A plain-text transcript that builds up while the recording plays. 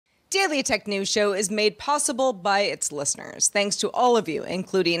Daily Tech News Show is made possible by its listeners. Thanks to all of you,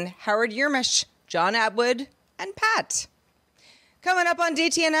 including Howard Yermish, John Atwood, and Pat. Coming up on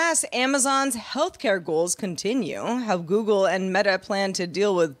DTNS, Amazon's healthcare goals continue, how Google and Meta plan to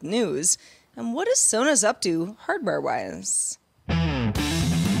deal with news, and what is Sonos up to hardware-wise.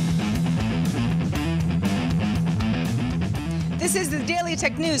 This is the Daily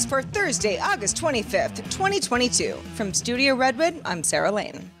Tech News for Thursday, August 25th, 2022. From Studio Redwood, I'm Sarah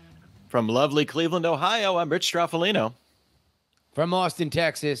Lane. From lovely Cleveland, Ohio, I'm Rich Stroffolino. From Austin,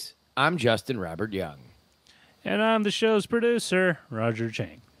 Texas, I'm Justin Robert Young. And I'm the show's producer, Roger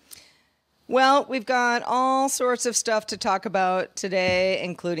Chang. Well, we've got all sorts of stuff to talk about today,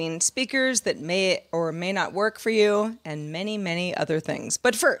 including speakers that may or may not work for you, and many, many other things.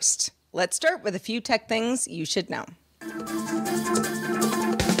 But first, let's start with a few tech things you should know.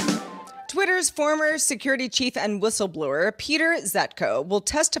 Twitter's former security chief and whistleblower, Peter Zatko, will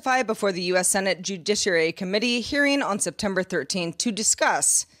testify before the U.S. Senate Judiciary Committee hearing on September 13th to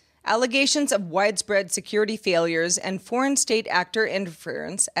discuss allegations of widespread security failures and foreign state actor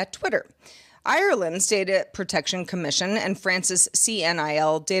interference at Twitter. Ireland's Data Protection Commission and France's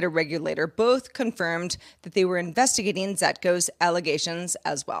CNIL data regulator both confirmed that they were investigating Zatko's allegations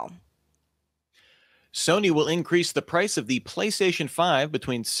as well. Sony will increase the price of the PlayStation 5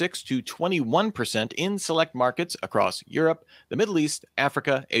 between 6 to 21% in select markets across Europe, the Middle East,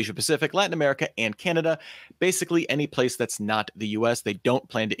 Africa, Asia Pacific, Latin America, and Canada. Basically, any place that's not the U.S., they don't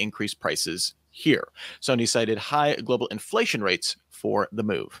plan to increase prices here. Sony cited high global inflation rates for the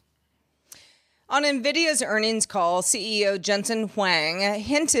move. On NVIDIA's earnings call, CEO Jensen Huang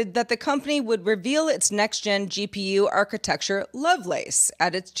hinted that the company would reveal its next-gen GPU architecture, Lovelace,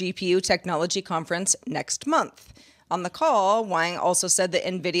 at its GPU technology conference next month. On the call, Huang also said that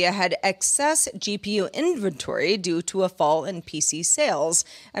NVIDIA had excess GPU inventory due to a fall in PC sales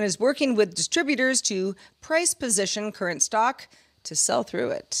and is working with distributors to price position current stock to sell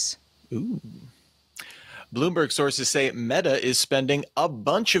through it. Ooh. Bloomberg sources say Meta is spending a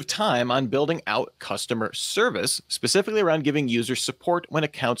bunch of time on building out customer service, specifically around giving users support when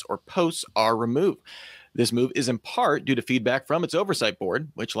accounts or posts are removed. This move is in part due to feedback from its oversight board,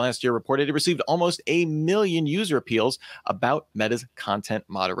 which last year reported it received almost 1 million user appeals about Meta's content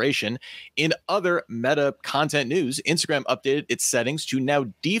moderation. In other Meta content news, Instagram updated its settings to now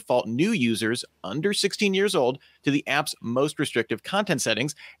default new users under 16 years old to the app's most restrictive content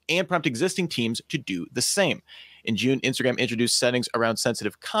settings and prompt existing teams to do the same. In June, Instagram introduced settings around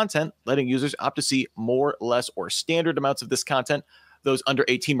sensitive content, letting users opt to see more, less, or standard amounts of this content. Those under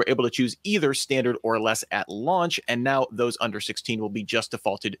 18 were able to choose either standard or less at launch, and now those under 16 will be just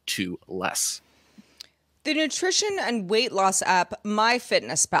defaulted to less. The nutrition and weight loss app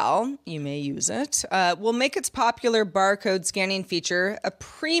MyFitnessPal, you may use it, will make its popular barcode scanning feature a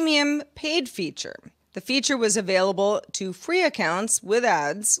premium paid feature. The feature was available to free accounts with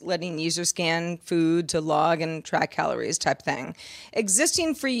ads, letting users scan food to log and track calories type thing.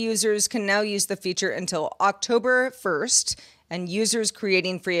 Existing free users can now use the feature until October 1st, and users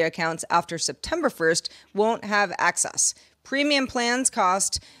creating free accounts after September 1st won't have access. Premium plans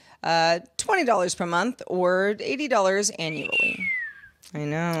cost $20 per month or $80 annually. I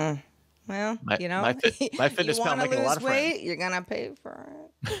know. Well, my fitness pal making a lot of weight, friends. You're going to pay for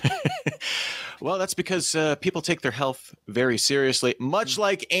it. Well, that's because people take their health very seriously, much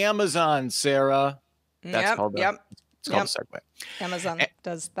like Amazon, Sarah. That's called a segue. Amazon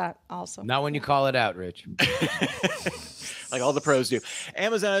does that also. Not when you call it out, Rich. Like all the pros do.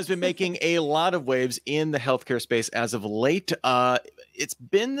 Amazon has been making a lot of waves in the healthcare space as of late. It's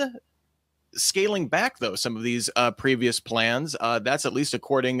been scaling back, though, some of these previous plans. That's at least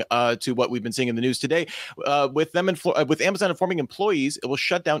according to what we've been seeing in the news today. With Amazon informing employees, it will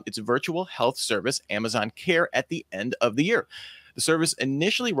shut down its virtual health service, Amazon Care, at the end of the year. The service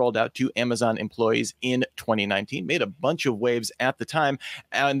initially rolled out to Amazon employees in 2019, made a bunch of waves at the time,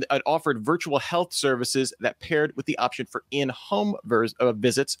 and it offered virtual health services that paired with the option for in-home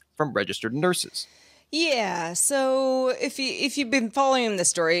visits from registered nurses. Yeah, so if you've been following the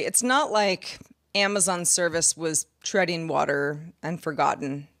story, it's not like Amazon's service was treading water and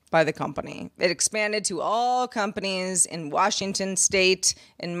forgotten by the company. It expanded to all companies in Washington state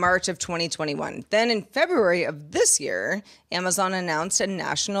in March of 2021. Then in February of this year, Amazon announced a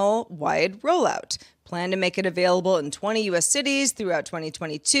national-wide rollout. Plan to make it available in 20 U.S. cities throughout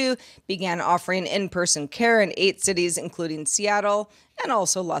 2022, began offering in-person care in 8 cities, including Seattle and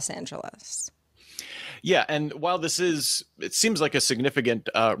also Los Angeles. Yeah, and while it seems like a significant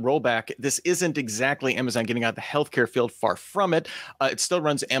rollback, this isn't exactly Amazon getting out of the healthcare field. Far from it. It still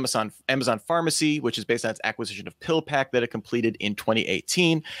runs Amazon Pharmacy, which is based on its acquisition of PillPack that it completed in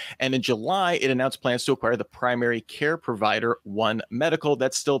 2018. And in July, it announced plans to acquire the primary care provider One Medical.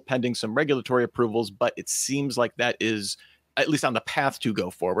 That's still pending some regulatory approvals, but it seems like that is at least on the path to go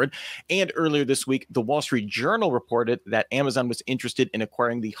forward. And earlier this week, the Wall Street Journal reported that Amazon was interested in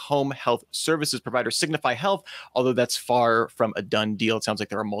acquiring the home health services provider Signify Health, although that's far from a done deal. It sounds like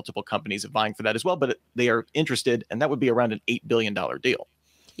there are multiple companies vying for that as well, but they are interested, and that would be around an $8 billion deal.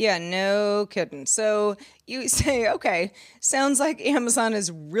 Yeah, no kidding. So you say, okay, sounds like Amazon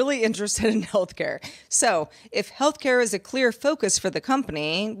is really interested in healthcare. So if healthcare is a clear focus for the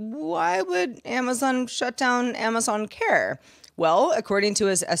company, why would Amazon shut down Amazon Care? Well, according to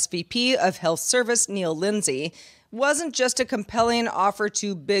his SVP of Health Service, Neil Lindsay, wasn't just a compelling offer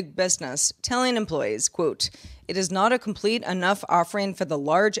to big business, telling employees, quote, "It is not a complete enough offering for the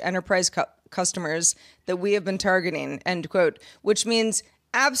large enterprise customers that we have been targeting," end quote, which means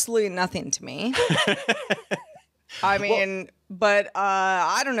absolutely nothing to me. I mean, but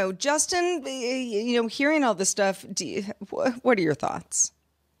I don't know, Justin, hearing all this stuff, what are your thoughts?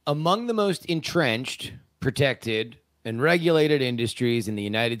 Among the most entrenched, protected, and regulated industries in the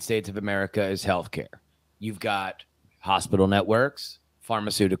United States of America is healthcare. You've got hospital networks,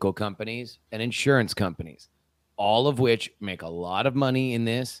 pharmaceutical companies, and insurance companies, all of which make a lot of money in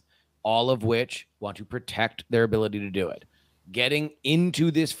this, all of which want to protect their ability to do it. Getting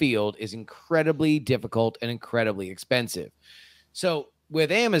into this field is incredibly difficult and incredibly expensive. So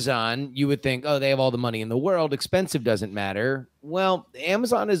with Amazon, you would think, oh, they have all the money in the world. Expensive doesn't matter. Well,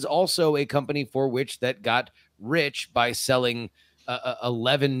 Amazon is also a company for which that got rich by selling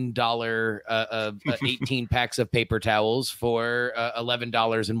 $11 18 packs of paper towels for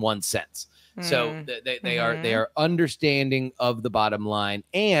 $11.01. So they are understanding of the bottom line.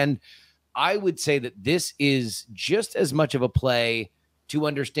 And I would say that this is just as much of a play to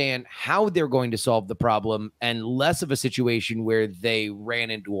understand how they're going to solve the problem and less of a situation where they ran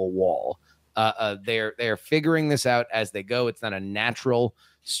into a wall. They're figuring this out as they go. It's not a natural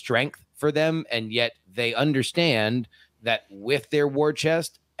strength for them, and yet they understand that with their war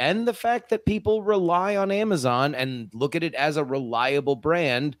chest and the fact that people rely on Amazon and look at it as a reliable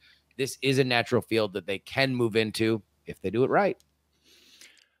brand, this is a natural field that they can move into if they do it right.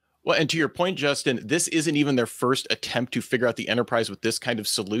 Well, and to your point, Justin, this isn't even their first attempt to figure out the enterprise with this kind of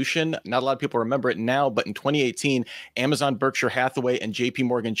solution. Not a lot of people remember it now, but in 2018, Amazon, Berkshire Hathaway, and JP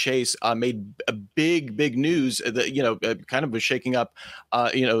Morgan Chase made a big news that, kind of was shaking up,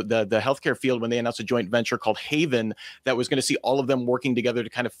 the healthcare field when they announced a joint venture called Haven that was going to see all of them working together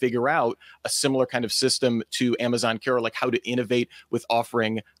to kind of figure out a similar kind of system to Amazon Care, like how to innovate with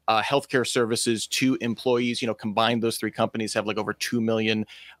offering healthcare services to employees. Combined, those three companies have like over 2 million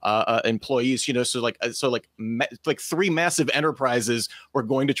employees. So three massive enterprises were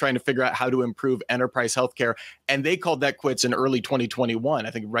going to try to figure out how to improve enterprise healthcare, and they called that quits in early 2021. I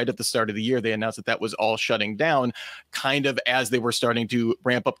think right at the start of the year, they announced that was all shutting down, kind of as they were starting to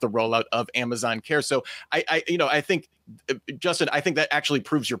ramp up the rollout of Amazon Care. So I think, Justin, I think that actually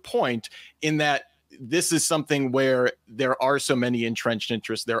proves your point in that this is something where there are so many entrenched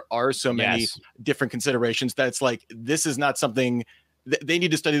interests. There are so many different considerations that it's like, this is not something they need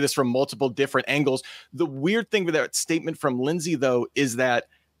to study this from multiple different angles. The weird thing with that statement from Lindsay, though, is that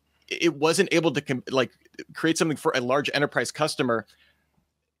it wasn't able to create something for a large enterprise customer.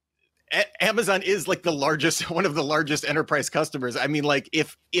 Amazon is like one of the largest enterprise customers. I mean, like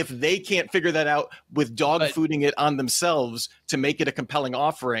if they can't figure that out with dog fooding it on themselves to make it a compelling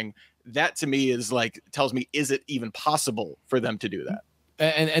offering, that to me is tells me, is it even possible for them to do that?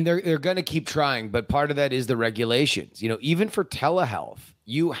 And they're going to keep trying, but part of that is the regulations. Even for telehealth,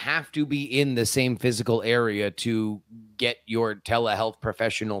 you have to be in the same physical area to get your telehealth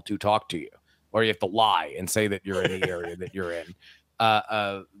professional to talk to you, or you have to lie and say that you're in the area that you're in.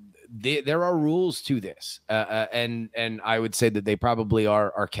 There are rules to this, and I would say that they probably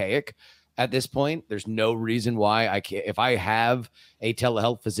are archaic at this point. There's no reason why I can't. If I have a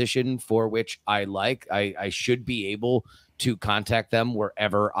telehealth physician for which I should be able to contact them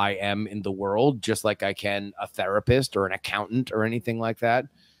wherever I am in the world, just like I can a therapist or an accountant or anything like that.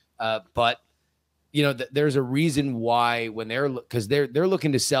 But there's a reason why when they're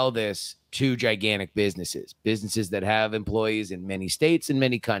looking to sell this to gigantic businesses that have employees in many states and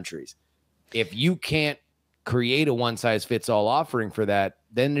many countries. If you can't create a one size fits all offering for that,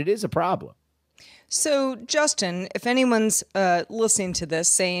 then it is a problem. So, Justin, if anyone's listening to this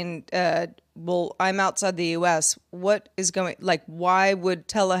saying, well, I'm outside the U.S., why would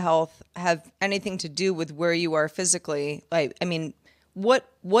telehealth have anything to do with where you are physically?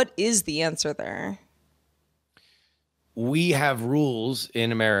 What is the answer there? We have rules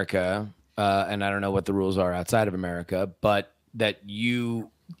in America, and I don't know what the rules are outside of America, but that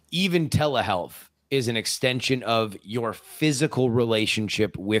even telehealth is an extension of your physical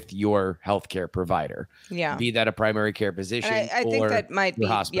relationship with your healthcare provider. Yeah. Be that a primary care physician. I think that might be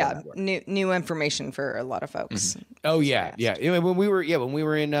network. new information for a lot of folks. Mm-hmm. Oh yeah. When we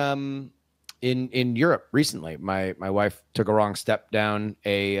were in Europe recently, my wife took a wrong step down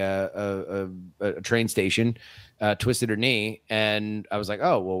a train station, twisted her knee, and I was like,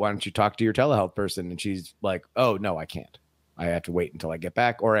 oh well, why don't you talk to your telehealth person? And she's like, oh no, I can't. I have to wait until I get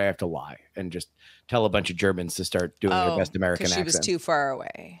back, or I have to lie and just tell a bunch of Germans to start doing their best American accent. She was too far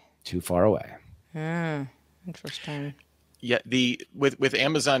away. Too far away. Interesting. Yeah, with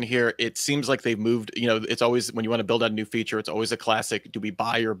Amazon here, it seems like they've moved. It's always when you want to build out a new feature, it's always a classic. Do we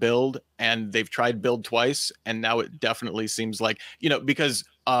buy or build? And they've tried build twice, and now it definitely seems like because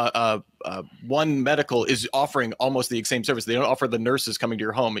One Medical is offering almost the same service. They don't offer the nurses coming to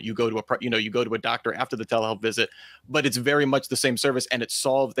your home. You go to a doctor after the telehealth visit, but it's very much the same service, and it's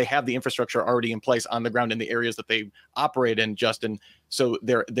solved. They have the infrastructure already in place on the ground in the areas that they operate in, Justin. So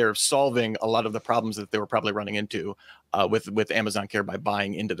they're solving a lot of the problems that they were probably running into with Amazon Care by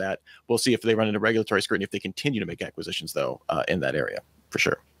buying into that. We'll see if they run into regulatory scrutiny if they continue to make acquisitions though in that area for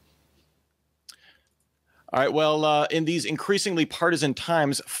sure. All right, well, in these increasingly partisan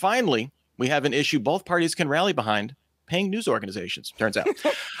times, finally, we have an issue both parties can rally behind: paying news organizations. Turns out,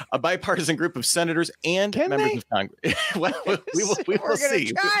 a bipartisan group of senators and members of Congress. Well, we will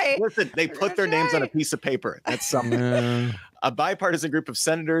see. Listen, they put their names on a piece of paper. That's something. A bipartisan group of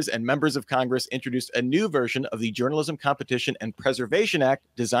senators and members of Congress introduced a new version of the Journalism Competition and Preservation Act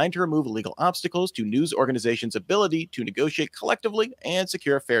designed to remove legal obstacles to news organizations' ability to negotiate collectively and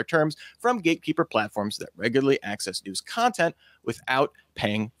secure fair terms from gatekeeper platforms that regularly access news content without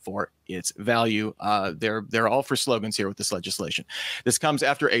paying for its value. They're all for slogans here with this legislation. This comes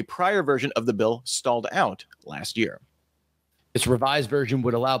after a prior version of the bill stalled out last year. This revised version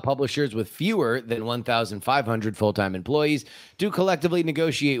would allow publishers with fewer than 1,500 full-time employees to collectively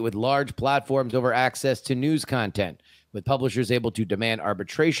negotiate with large platforms over access to news content, with publishers able to demand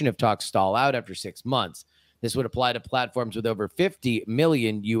arbitration if talks stall out after 6 months. This would apply to platforms with over 50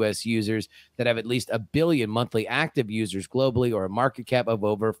 million U.S. users that have at least 1 billion monthly active users globally, or a market cap of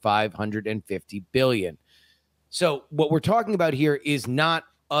over 550 billion. So what we're talking about here is not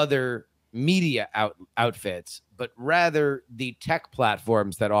other media outfits, but rather the tech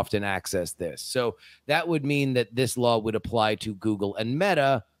platforms that often access this. So that would mean that this law would apply to Google and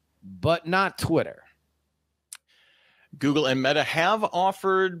Meta, but not Twitter. Google and Meta have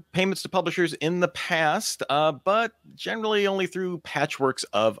offered payments to publishers in the past, but generally only through patchworks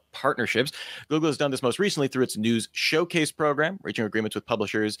of partnerships. Google has done this most recently through its News Showcase program, reaching agreements with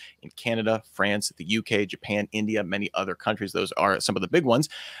publishers in Canada, France, the UK, Japan, India, many other countries. Those are some of the big ones.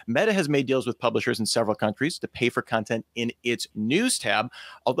 Meta has made deals with publishers in several countries to pay for content in its News tab,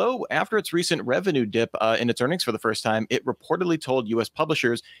 although after its recent revenue dip in its earnings for the first time, it reportedly told U.S.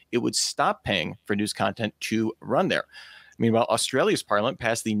 publishers it would stop paying for news content to run there. Meanwhile, Australia's parliament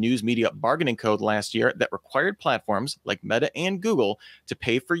passed the News Media Bargaining Code last year that required platforms like Meta and Google to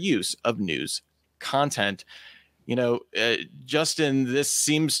pay for use of news content. Justin, this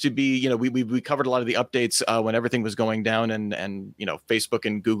seems to be, we covered a lot of the updates when everything was going down, and Facebook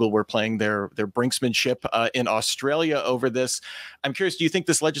and Google were playing their brinksmanship in Australia over this. I'm curious, do you think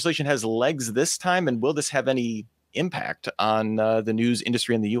this legislation has legs this time, and will this have any impact on the news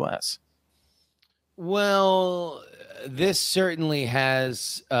industry in the U.S.? Well, this certainly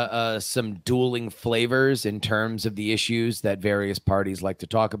has some dueling flavors in terms of the issues that various parties like to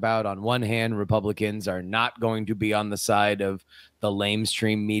talk about. On one hand, Republicans are not going to be on the side of the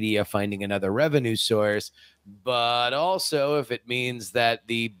lamestream media finding another revenue source, but also if it means that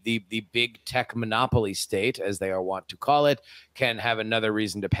the big tech monopoly state, as they are wont to call it, can have another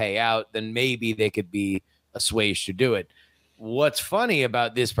reason to pay out, then maybe they could be assuaged to do it. What's funny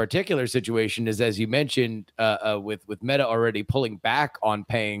about this particular situation is, as you mentioned, with Meta already pulling back on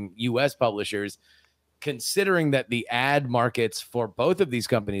paying U.S. publishers, considering that the ad markets for both of these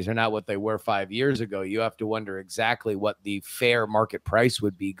companies are not what they were 5 years ago, you have to wonder exactly what the fair market price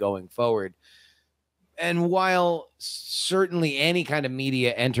would be going forward. And while certainly any kind of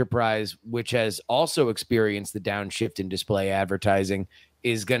media enterprise, which has also experienced the downshift in display advertising,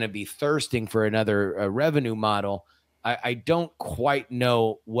 is going to be thirsting for another revenue model, I don't quite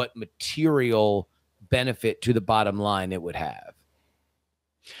know what material benefit to the bottom line it would have.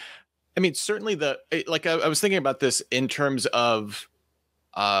 I mean, certainly I was thinking about this in terms of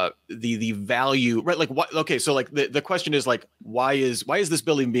the value, right? Like what? Okay, so like the question is like, why is this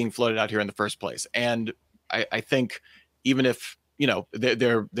bill even being floated out here in the first place? And I think even if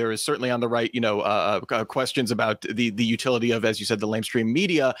there is certainly on the right, questions about the utility of, as you said, the lamestream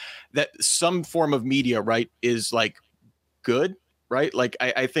media, that some form of media, right, is like good, right? Like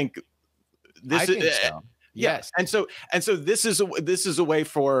I think this I think so. Yes. And so this is a way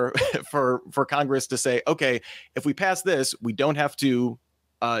for for Congress to say, okay, if we pass this, we don't have to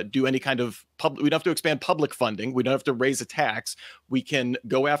do any kind of we don't have to expand public funding. We don't have to raise a tax. We can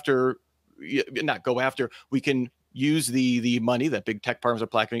we can use the money that big tech firms are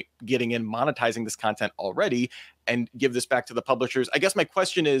getting in monetizing this content already and give this back to the publishers. I guess my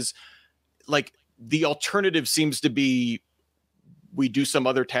question is, like, the alternative seems to be we do some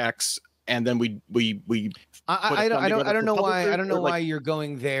other tax and then we I don't know why you're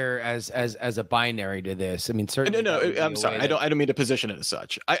going there as a binary to this. I mean, certainly. No, I'm sorry. I don't mean to position it as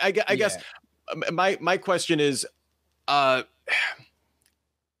such. I guess my question is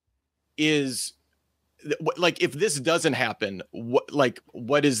like, if this doesn't happen,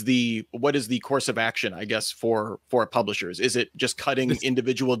 what is the course of action, I guess, for publishers? Is it just cutting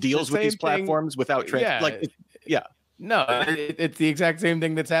individual deals with these platforms without No, it's the exact same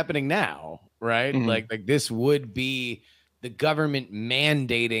thing that's happening now, right? Mm-hmm. Like this would be the government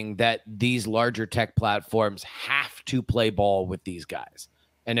mandating that these larger tech platforms have to play ball with these guys.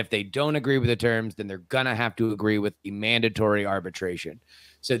 And if they don't agree with the terms, then they're going to have to agree with the mandatory arbitration.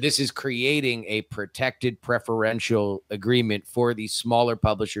 So this is creating a protected preferential agreement for these smaller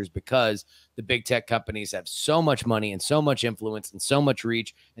publishers because the big tech companies have so much money and so much influence and so much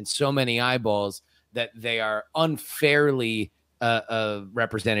reach and so many eyeballs that they are unfairly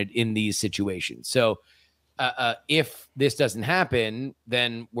represented in these situations. So if this doesn't happen,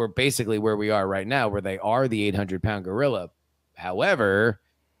 then we're basically where we are right now, where they are the 800-pound gorilla. However,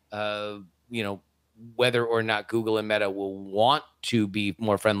 whether or not Google and Meta will want to be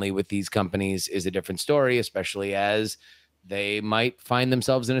more friendly with these companies is a different story, especially as they might find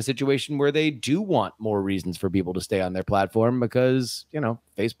themselves in a situation where they do want more reasons for people to stay on their platform because,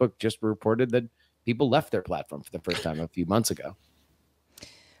 Facebook just reported that people left their platform for the first time a few months ago.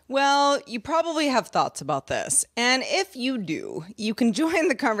 Well, you probably have thoughts about this. And if you do, you can join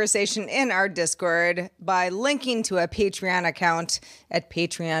the conversation in our Discord by linking to a Patreon account at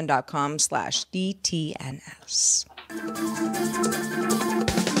patreon.com/DTNS.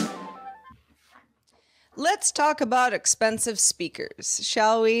 Let's talk about expensive speakers,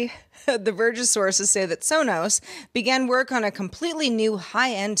 shall we? The Verge's sources say that Sonos began work on a completely new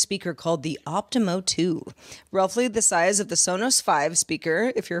high-end speaker called the Optimo 2, roughly the size of the Sonos 5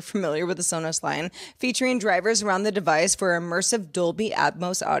 speaker, if you're familiar with the Sonos line, featuring drivers around the device for immersive Dolby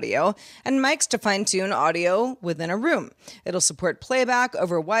Atmos audio and mics to fine-tune audio within a room. It'll support playback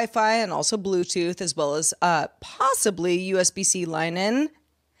over Wi-Fi and also Bluetooth, as well as possibly USB-C line-in.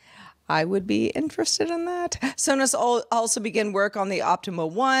 I would be interested in that. Sonos also began work on the Optimo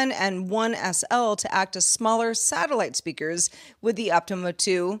 1 and 1 SL to act as smaller satellite speakers with the Optimo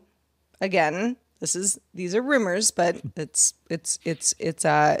 2. Again, these are rumors, but this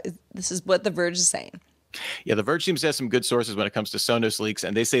is what The Verge is saying. Yeah, The Verge seems to have some good sources when it comes to Sonos leaks,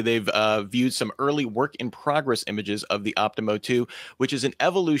 and they say they've viewed some early work-in-progress images of the Optimo 2, which is an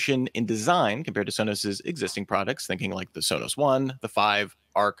evolution in design compared to Sonos's existing products, thinking like the Sonos 1, the 5,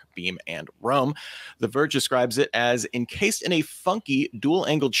 Arc, Beam, and Roam. The Verge describes it as encased in a funky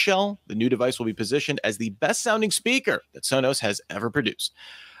dual-angled shell. The new device will be positioned as the best-sounding speaker that Sonos has ever produced.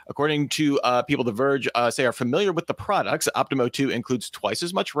 According to people The Verge say are familiar with the products, Optimo 2 includes twice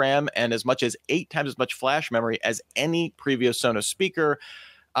as much RAM and as much as 8 times as much flash memory as any previous Sonos speaker,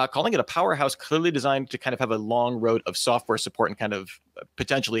 calling it a powerhouse clearly designed to kind of have a long road of software support and kind of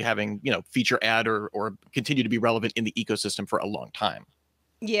potentially having, feature add or continue to be relevant in the ecosystem for a long time.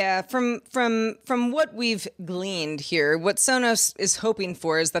 Yeah, from what we've gleaned here, what Sonos is hoping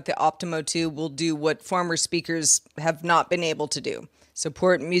for is that the Optimo 2 will do what former speakers have not been able to do.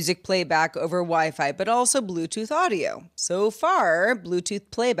 Support music playback over Wi-Fi, but also Bluetooth audio. So far, Bluetooth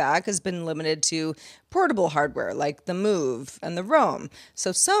playback has been limited to portable hardware like the Move and the Roam.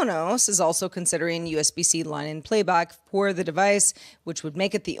 So Sonos is also considering USB-C line-in playback for the device, which would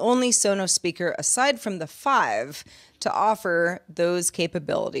make it the only Sonos speaker aside from the 5 to offer those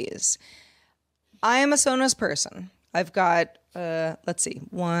capabilities. I am a Sonos person. I've got, 5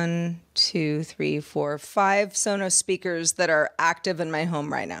 Sonos speakers that are active in my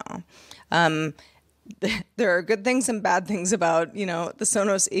home right now. there are good things and bad things about, the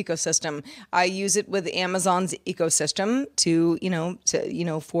Sonos ecosystem. I use it with Amazon's ecosystem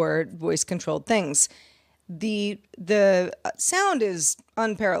for voice controlled things. The sound is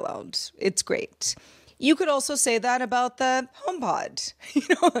unparalleled. It's great. You could also say that about the HomePod.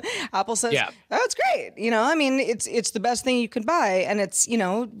 Apple says, "Oh, it's great." It's the best thing you can buy, and it's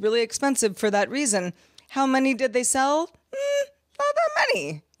really expensive for that reason. How many did they sell? Not that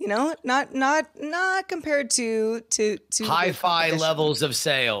many. Not compared to hi-fi levels of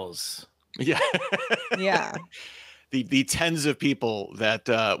sales. Yeah. Yeah. The tens of people that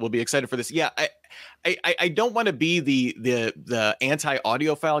will be excited for this. Yeah, I don't want to be the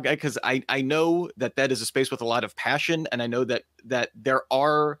anti-audiophile guy, because I know that is a space with a lot of passion, and I know that there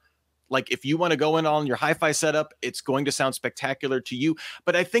are, like, if you want to go in on your hi-fi setup, it's going to sound spectacular to you.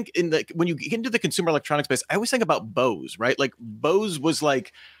 But I think when you get into the consumer electronics space, I always think about Bose, right? Like Bose was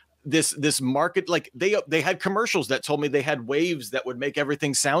like this market, like they had commercials that told me they had waves that would make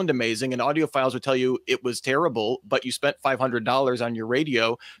everything sound amazing, and audiophiles would tell you it was terrible, but you spent $500 on your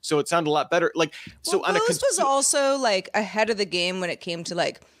radio, so it sounded a lot better. Like, so Bose was also like ahead of the game when it came to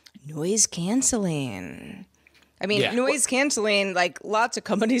like noise canceling. I mean, noise canceling, like lots of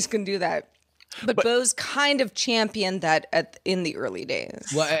companies can do that. But Bose kind of championed that in the early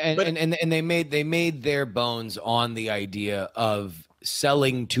days. Well, and they made their bones on the idea of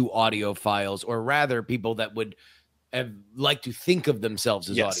selling to audiophiles, or rather people that would like to think of themselves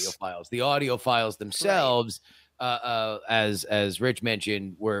as audiophiles. The audiophiles themselves, as Rich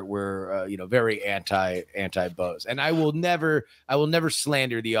mentioned, were very anti Bose, and I will never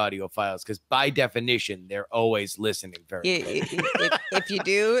slander the audiophiles, because by definition they're always listening very if you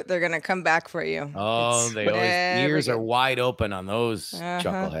do, they're gonna come back for you. Ears are wide open on those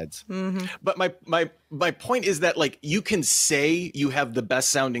chuckleheads. Mm-hmm. But my point is that, like, you can say you have the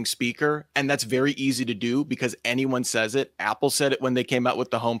best sounding speaker, and that's very easy to do because anyone says it. Apple said it when they came out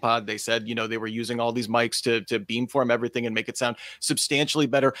with the HomePod. They said, they were using all these mics to beamform everything and make it sound substantially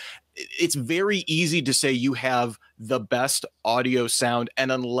better. It's very easy to say you have the best audio sound,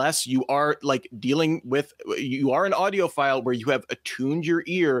 and unless you are like you are an audiophile where you have attuned your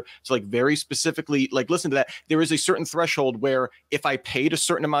ear to like very specifically like listen to that, there is a certain threshold where if I paid a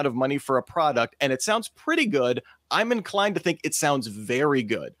certain amount of money for a product and it sounds pretty good, I'm inclined to think it sounds very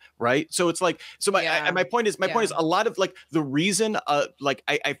good, right? So it's like, my point is a lot of like the reason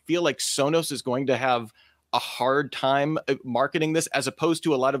I feel like Sonos is going to have a hard time marketing this, as opposed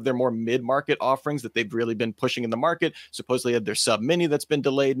to a lot of their more mid-market offerings that they've really been pushing in the market. Supposedly have their Sub Mini that's been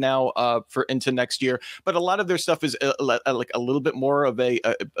delayed now for into next year, but a lot of their stuff is like a little bit more of a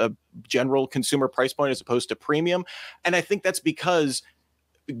general consumer price point as opposed to premium. And I think that's because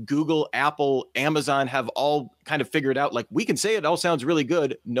Google, Apple, Amazon have all kind of figured out, like, we can say it all sounds really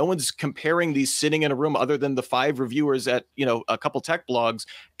good. No one's comparing these sitting in a room other than the 5 reviewers at, a couple tech blogs.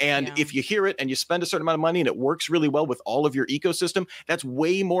 And if you hear it and you spend a certain amount of money and it works really well with all of your ecosystem, that's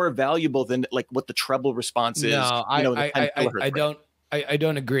way more valuable than like what the treble response is. No, I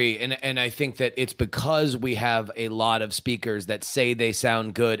don't agree. And I think that it's because we have a lot of speakers that say they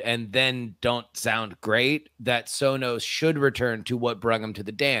sound good and then don't sound great, that Sonos should return to what brought them to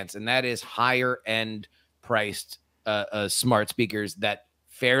the dance. And that is higher end priced smart speakers that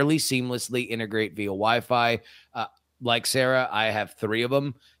fairly seamlessly integrate via Wi-Fi. Like Sarah, I have 3 of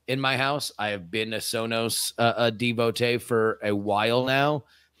them in my house. I have been a Sonos devotee for a while now.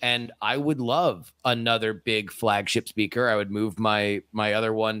 And I would love another big flagship speaker. I would move my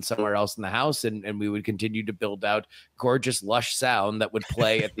other one somewhere else in the house, and we would continue to build out gorgeous, lush sound that would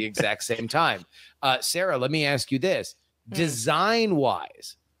play at the exact same time. Sarah, let me ask you this.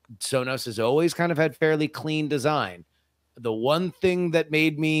 Design-wise, Sonos has always kind of had fairly clean design. The one thing that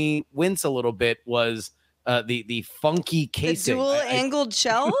made me wince a little bit was the funky casing. The dual-angled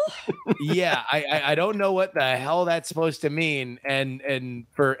shell? Yeah, I don't know what the hell that's supposed to mean. And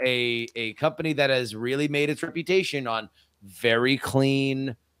for a company that has really made its reputation on very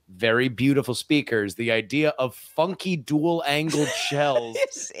clean, very beautiful speakers, the idea of funky dual-angled shells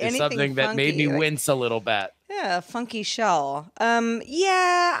is something that made me wince a little bit. Yeah, funky shell.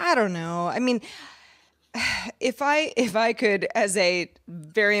 I don't know. I mean, if I could, as a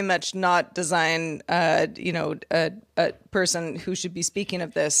very much not design, a person who should be speaking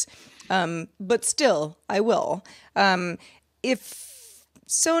of this, but still, I will. If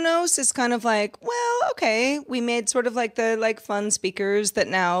Sonos is kind of like, well, okay, we made sort of like the fun speakers that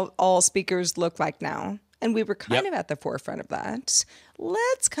now all speakers look like now. and we were kind of at the forefront of that.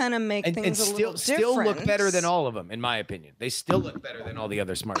 Let's kind of make things a little different. Still look better than all of them, in my opinion. They still look better than all the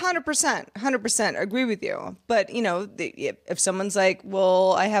other smart. 100%, agree with you. But if someone's like,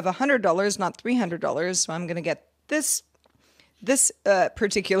 well, I have $100, not $300, so I'm going to get this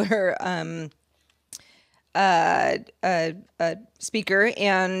particular speaker,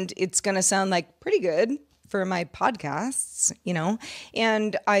 and it's going to sound like pretty good for my podcasts,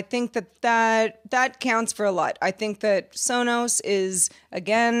 and I think that counts for a lot. I think that Sonos is,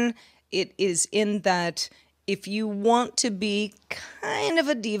 again, it is in that if you want to be kind of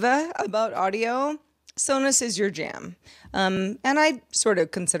a diva about audio, Sonos is your jam. And I sort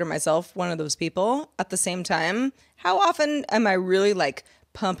of consider myself one of those people. At the same time, how often am I really like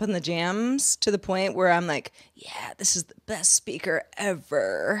pumping the jams to the point where I'm like, yeah, this is the best speaker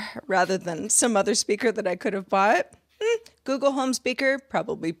ever, rather than some other speaker that I could have bought? Google Home speaker,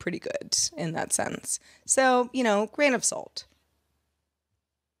 probably pretty good in that sense. So, grain of salt.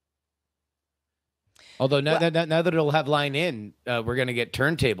 Although now that it'll have line in, we're going to get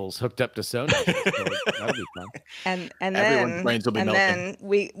turntables hooked up to Sonos. So that'll be fun. And Everyone's brains will be melting.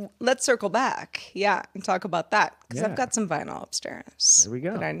 then let's circle back, and talk about that, because I've got some vinyl upstairs. There we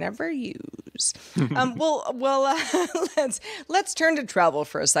go. That I never use. Let's turn to travel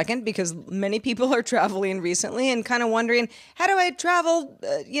for a second, because many people are traveling recently and kind of wondering, how do I travel,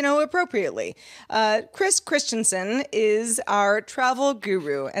 appropriately? Chris Christensen is our travel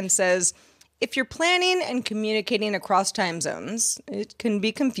guru and says, if you're planning and communicating across time zones, it can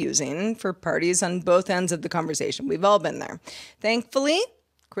be confusing for parties on both ends of the conversation. We've all been there. Thankfully,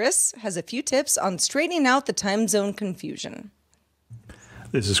 Chris has a few tips on straightening out the time zone confusion.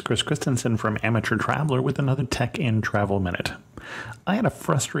 This is Chris Christensen from Amateur Traveler with another Tech and Travel Minute. I had a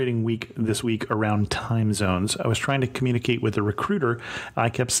frustrating week this week around time zones. I was trying to communicate with a recruiter. I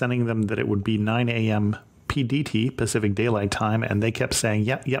kept sending them that it would be 9 a.m. PDT, Pacific Daylight Time, and they kept saying,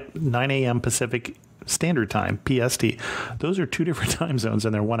 yep, 9 a.m. Pacific Standard Time, PST. Those are two different time zones,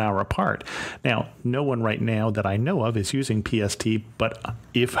 and they're 1 hour apart. Now, no one right now that I know of is using PST, but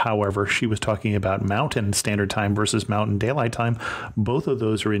if, however, she was talking about Mountain Standard Time versus Mountain Daylight Time, both of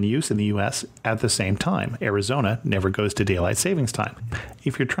those are in use in the U.S. at the same time. Arizona never goes to Daylight Savings Time.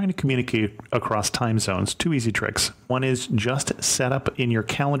 If you're trying to communicate across time zones, two easy tricks. One is just set up in your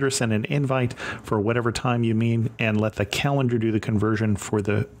calendar, send an invite for whatever time you mean, and let the calendar do the conversion for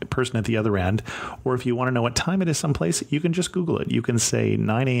the person at the other end. Or if you want to know what time it is someplace, you can just Google it. You can say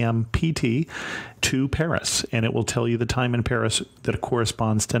 9 a.m. PT to Paris, and it will tell you the time in Paris that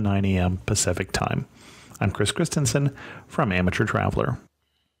corresponds to 9 a.m. Pacific time. I'm Chris Christensen from Amateur Traveler.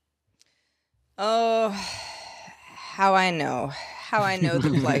 Oh, how I know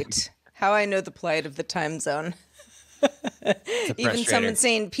the plight. How I know the plight of the time zone. Even someone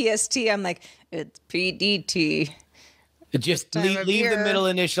saying PST, I'm like, it's PDT. Just leave the middle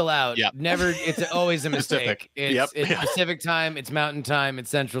initial out. Yep. Never. It's always a mistake. It's Yep. Pacific time. It's Mountain time. It's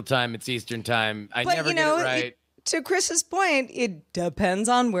Central time. It's Eastern time. I never get it right. To Chris's point, it depends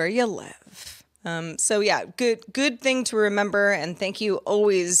on where you live. So yeah, good thing to remember. And thank you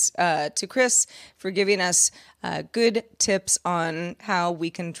always to Chris for giving us good tips on how we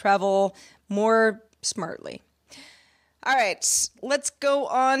can travel more smartly. All right, let's go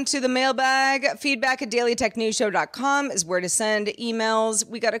on to the mailbag. Feedback at dailytechnewsshow.com is where to send emails.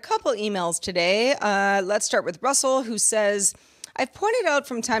 We got a couple emails today. Let's start with Russell, who says, I've pointed out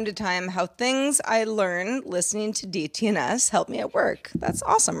from time to time how things I learn listening to DTNS help me at work. That's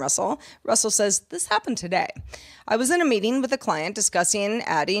awesome, Russell. Russell says, this happened today. I was in a meeting with a client discussing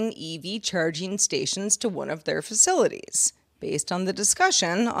adding EV charging stations to one of their facilities. Based on the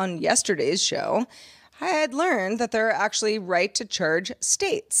discussion on yesterday's show, I had learned that there are actually right to charge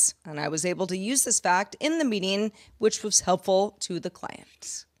states, and I was able to use this fact in the meeting, which was helpful to the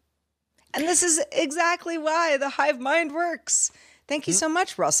client. And this is exactly why the hive mind works. Thank you so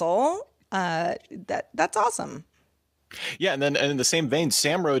much, Russell. That's awesome. Yeah, and then in the same vein,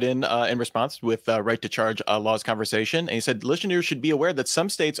 Sam wrote in response with right to charge laws conversation, and he said listeners should be aware that some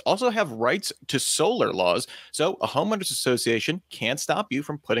states also have rights to solar laws. So a homeowners association can't stop you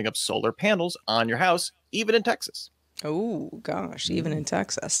from putting up solar panels on your house, even in Texas. Oh gosh, even in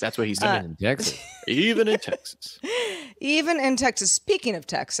Texas. That's what he said. In Texas. Even in Texas. Even in Texas. Speaking of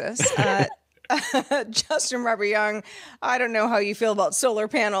Texas. Justin Robert Young, I don't know how you feel about solar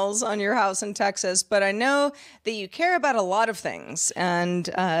panels on your house in Texas, but I know that you care about a lot of things, and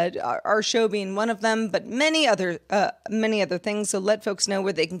our show being one of them, but many other things. So let folks know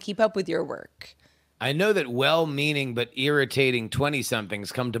where they can keep up with your work. I know that well-meaning but irritating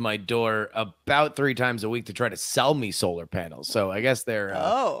 20-somethings come to my door about 3 times a week to try to sell me solar panels. So I guess they're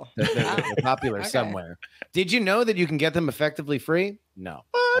popular somewhere. Did you know that you can get them effectively free? No.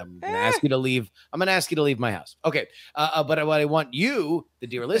 I'm going to ask you to leave. I'm going to ask you to leave my house. Okay. But what I want you, the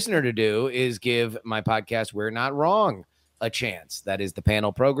dear listener, to do is give my podcast, We're Not Wrong, a chance. That is the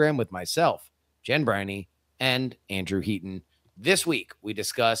panel program with myself, Jen Briney, and Andrew Heaton. This week, we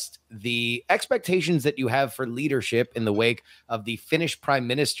discussed the expectations that you have for leadership in the wake of the Finnish prime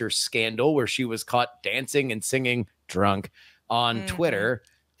minister scandal, where she was caught dancing and singing drunk on Twitter,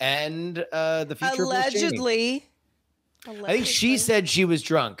 and the future allegedly. I think she said she was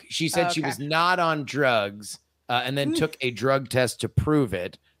drunk. She said she was not on drugs, and then took a drug test to prove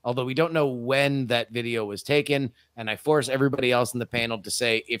it. Although we don't know when that video was taken, and I force everybody else in the panel to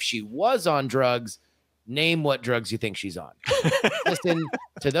say if she was on drugs. Name what drugs you think she's on. Listen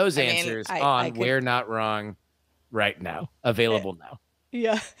to those answers on We're Not Wrong right now. Available now.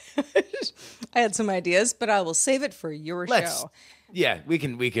 Yeah. I had some ideas, but I will save it for your show. Yeah, we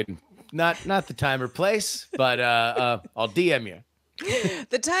can not the time or place, but I'll DM you.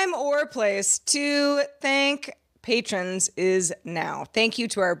 The time or place to thank patrons is now. Thank you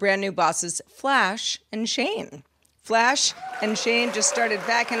to our brand new bosses, Flash and Shane. Flash and Shane just started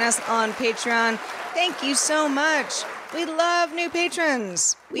backing us on Patreon. Thank you so much. We love new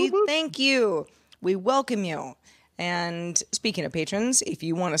patrons. We thank you. We welcome you. And speaking of patrons, if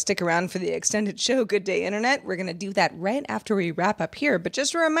you want to stick around for the extended show, Good Day Internet, we're going to do that right after we wrap up here. But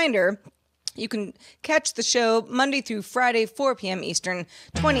just a reminder, you can catch the show Monday through Friday, 4 p.m. Eastern,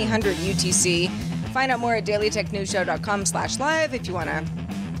 2000 UTC. Find out more at dailytechnewsshow.com/live. If you want to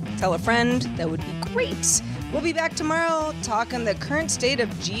tell a friend, that would be great. We'll be back tomorrow talking the current state of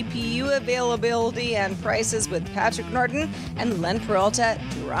GPU availability and prices with Patrick Norton and Len Peralta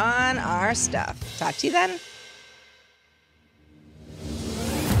drawing our stuff. Talk to you then.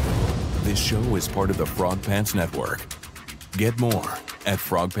 This show is part of the Frog Pants Network. Get more at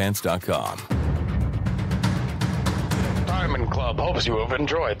frogpants.com. Diamond Club hopes you have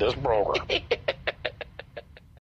enjoyed this program.